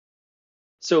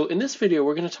So in this video,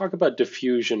 we're going to talk about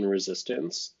diffusion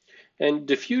resistance. And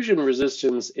diffusion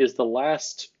resistance is the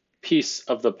last piece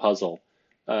of the puzzle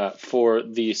for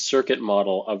the circuit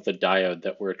model of the diode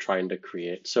that we're trying to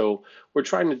create. So we're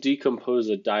trying to decompose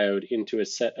a diode into a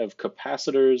set of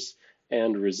capacitors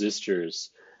and resistors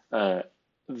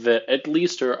that at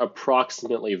least are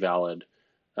approximately valid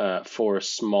for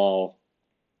small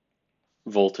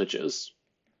voltages.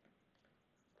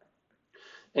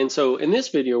 And so in this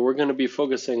video, we're going to be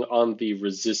focusing on the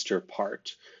resistor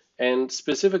part. And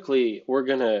specifically, we're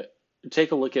going to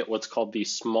take a look at what's called the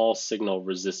small signal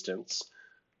resistance,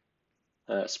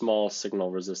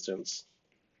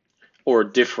 or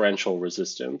differential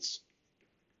resistance.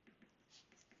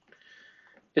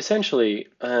 Essentially,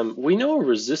 we know a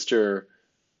resistor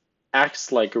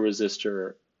acts like a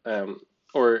resistor,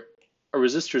 or a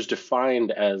resistor is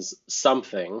defined as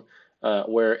something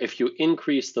where if you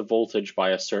increase the voltage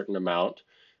by a certain amount,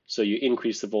 so you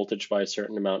increase the voltage by a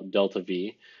certain amount delta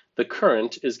V, the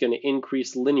current is going to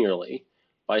increase linearly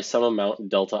by some amount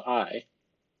delta I.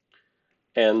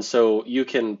 And so you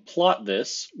can plot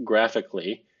this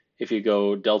graphically if you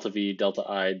go delta V, delta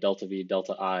I, delta V,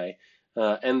 delta I,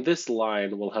 and this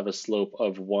line will have a slope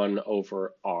of 1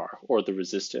 over R, or the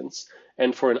resistance.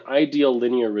 And for an ideal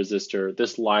linear resistor,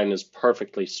 this line is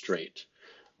perfectly straight.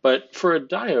 But for a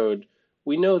diode,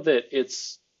 we know that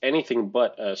it's anything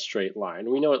but a straight line.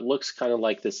 We know it looks kind of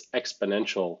like this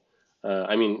exponential.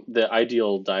 The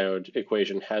ideal diode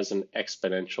equation has an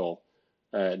exponential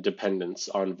dependence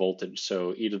on voltage.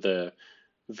 So e to the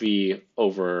V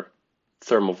over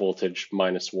thermal voltage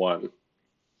minus 1.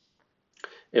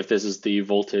 If this is the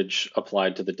voltage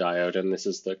applied to the diode and this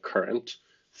is the current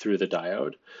through the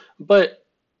diode. But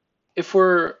if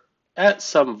we're at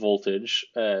some voltage,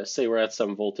 say we're at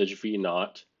some voltage V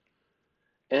naught,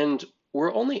 and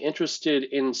we're only interested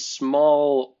in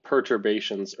small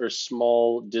perturbations or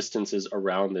small distances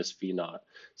around this V naught.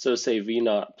 So say V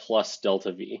naught plus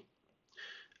delta V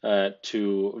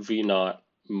to V naught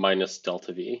minus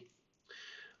delta V.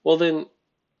 Well then,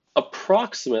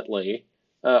 approximately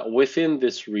within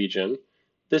this region,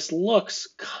 this looks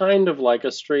kind of like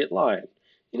a straight line.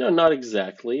 Not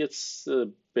exactly. It's a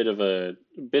bit of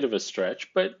a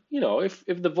stretch, but if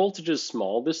the voltage is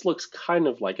small, this looks kind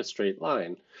of like a straight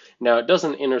line. Now it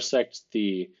doesn't intersect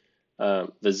the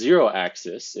zero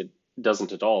axis. It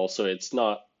doesn't at all. So it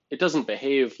doesn't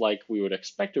behave like we would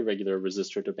expect a regular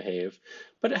resistor to behave,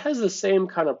 but it has the same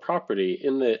kind of property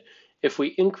in that if we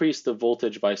increase the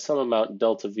voltage by some amount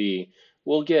delta V,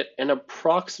 we'll get an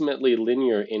approximately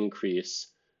linear increase,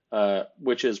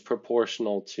 which is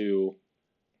proportional to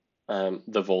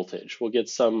the voltage. We'll get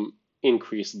some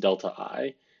increase delta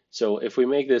I. So if we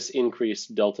make this increase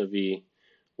delta V,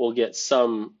 we'll get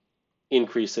some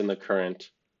increase in the current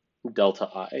delta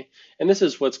I. And this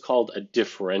is what's called a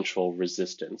differential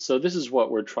resistance. So this is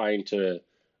what we're trying to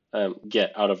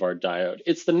get out of our diode.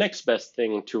 It's the next best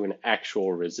thing to an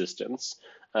actual resistance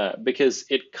because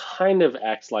it kind of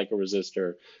acts like a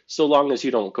resistor so long as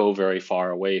you don't go very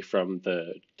far away from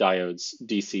the diode's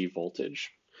DC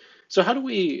voltage. So how do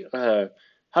we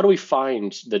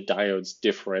find the diode's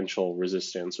differential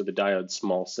resistance or the diode's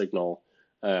small signal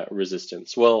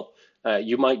resistance? Well,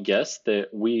 you might guess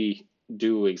that we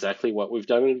do exactly what we've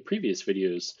done in previous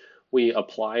videos. We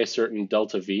apply a certain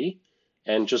delta V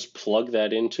and just plug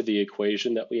that into the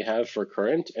equation that we have for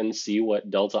current and see what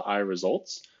delta I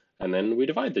results, and then we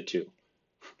divide the two,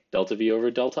 delta V over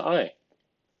delta I.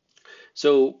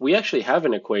 So we actually have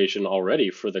an equation already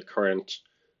for the current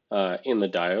in the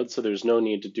diode, so there's no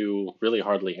need to do really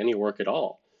hardly any work at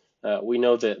all. We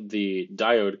know that the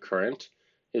diode current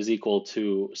is equal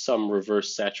to some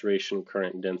reverse saturation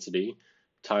current density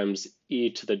times e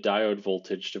to the diode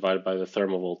voltage divided by the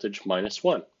thermal voltage minus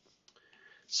 1.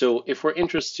 So if we're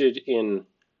interested in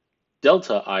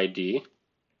delta ID,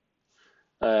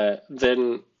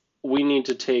 then we need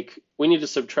to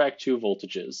subtract two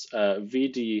voltages,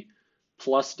 VD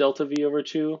plus delta V over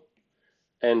 2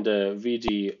 and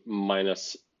VD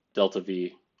minus delta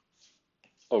V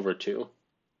over 2.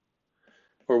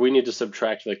 Or we need to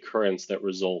subtract the currents that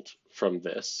result from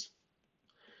this.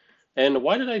 And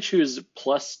why did I choose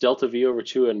plus delta V over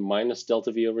 2 and minus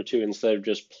delta V over 2 instead of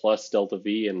just plus delta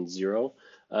V and 0?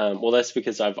 Well, that's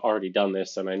because I've already done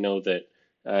this, and I know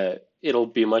that it'll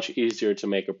be much easier to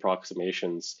make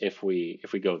approximations if we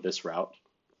go this route.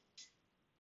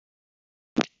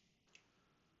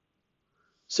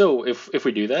 So if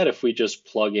we do that, if we just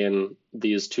plug in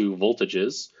these two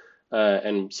voltages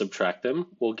and subtract them,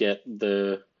 we'll get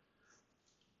the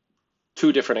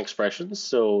two different expressions.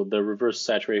 So the reverse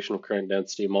saturation current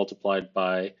density multiplied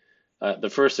by the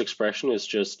first expression is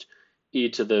just e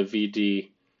to the Vd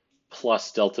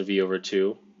plus delta V over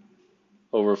 2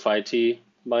 over phi t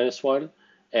minus 1,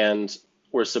 and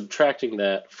we're subtracting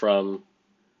that from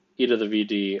e to the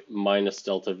Vd minus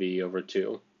delta V over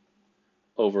 2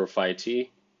 over phi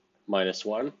t minus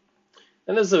 1.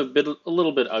 And this is a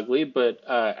little bit ugly, but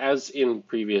as in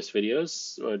previous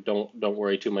videos, don't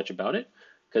worry too much about it,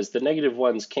 because the negative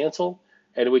ones cancel,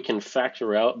 and we can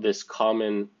factor out this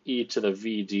common e to the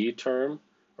Vd term,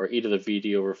 or e to the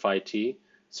Vd over phi t.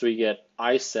 So we get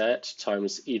I set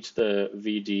times e to the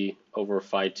Vd over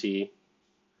phi t,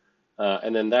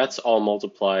 and then that's all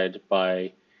multiplied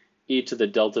by e to the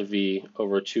delta V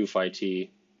over 2 phi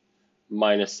t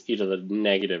minus e to the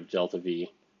negative delta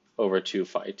V over 2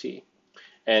 phi t.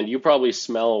 And you probably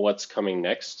smell what's coming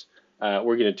next.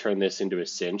 We're going to turn this into a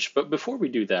cinch. But before we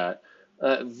do that,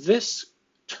 this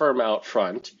term out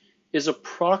front is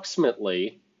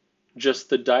approximately just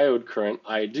the diode current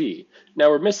ID. Now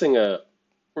we're missing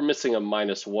a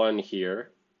minus 1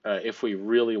 here if we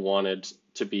really wanted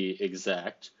to be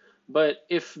exact. But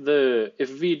if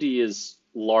Vd is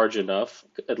large enough,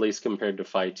 at least compared to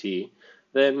phi t,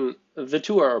 then the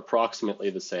two are approximately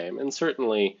the same. And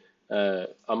certainly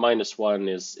a minus 1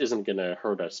 isn't going to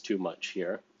hurt us too much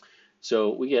here.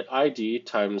 So we get ID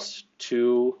times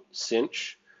 2 sinh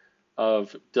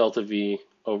of delta V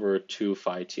over 2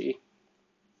 phi t.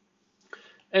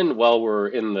 And while we're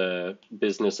in the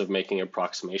business of making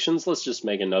approximations, let's just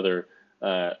make another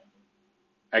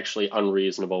actually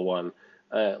unreasonable one.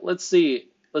 Let's say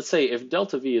if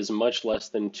delta V is much less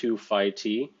than 2 phi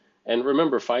t, and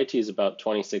remember phi t is about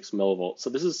 26 millivolts, so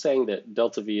this is saying that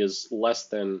delta V is less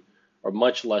than or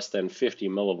much less than 50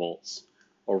 millivolts,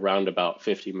 or round about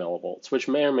 50 millivolts, which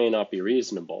may or may not be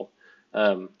reasonable,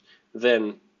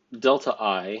 then delta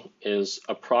I is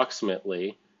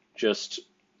approximately just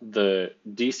the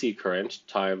DC current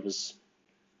times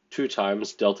 2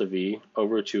 times delta V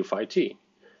over 2 phi t,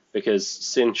 because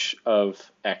sinh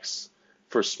of x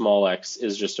for small x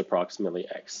is just approximately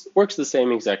x. Works the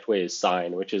same exact way as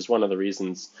sine, which is one of the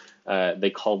reasons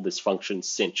they called this function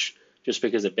sinh, just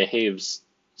because it behaves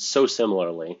so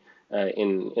similarly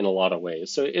in a lot of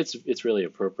ways. So it's really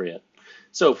appropriate.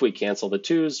 So if we cancel the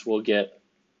 2's, we'll get,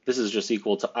 this is just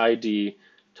equal to ID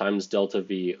times delta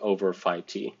V over phi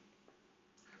t.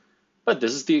 But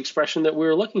this is the expression that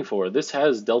we're looking for. This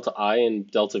has delta I and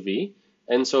delta V.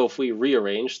 And so if we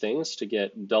rearrange things to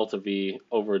get delta V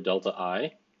over delta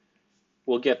I,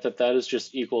 we'll get that that is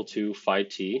just equal to phi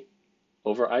t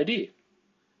over ID.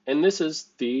 And this is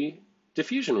the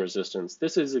diffusion resistance.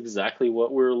 This is exactly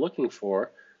what we're looking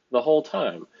for the whole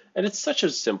time. And it's such a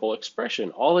simple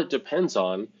expression. All it depends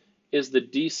on is the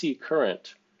DC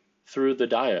current through the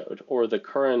diode, or the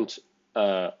current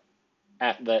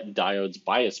at that diode's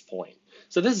bias point.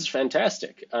 So this is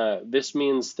fantastic. This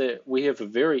means that we have a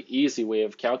very easy way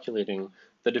of calculating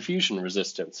the diffusion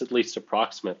resistance, at least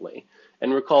approximately.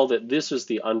 And recall that this is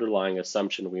the underlying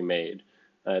assumption we made,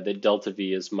 that delta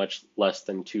V is much less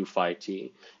than 2 phi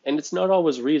t. And it's not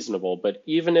always reasonable, but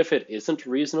even if it isn't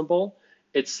reasonable,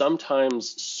 it's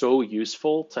sometimes so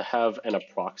useful to have an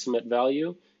approximate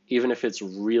value, even if it's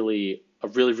really a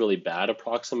really bad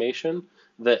approximation,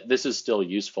 that this is still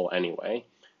useful anyway,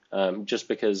 just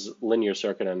because linear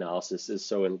circuit analysis is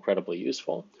so incredibly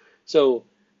useful. So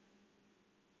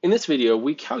in this video,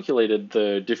 we calculated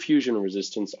the diffusion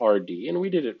resistance RD, and we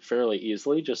did it fairly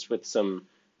easily just with some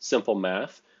simple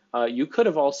math. You could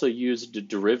have also used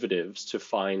derivatives to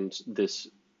find this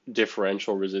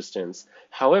differential resistance.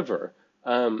 However,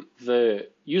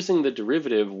 using the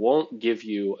derivative won't give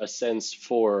you a sense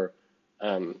for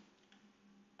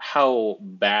how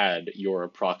bad your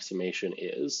approximation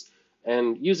is.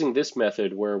 And using this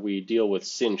method where we deal with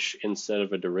sinh instead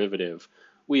of a derivative,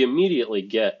 we immediately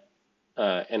get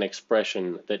an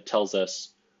expression that tells us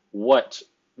what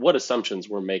assumptions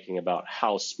we're making about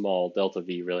how small delta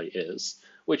V really is,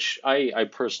 which I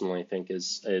personally think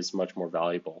is much more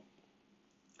valuable.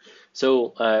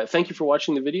 So thank you for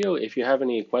watching the video. If you have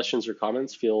any questions or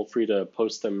comments, feel free to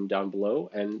post them down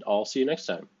below, and I'll see you next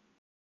time.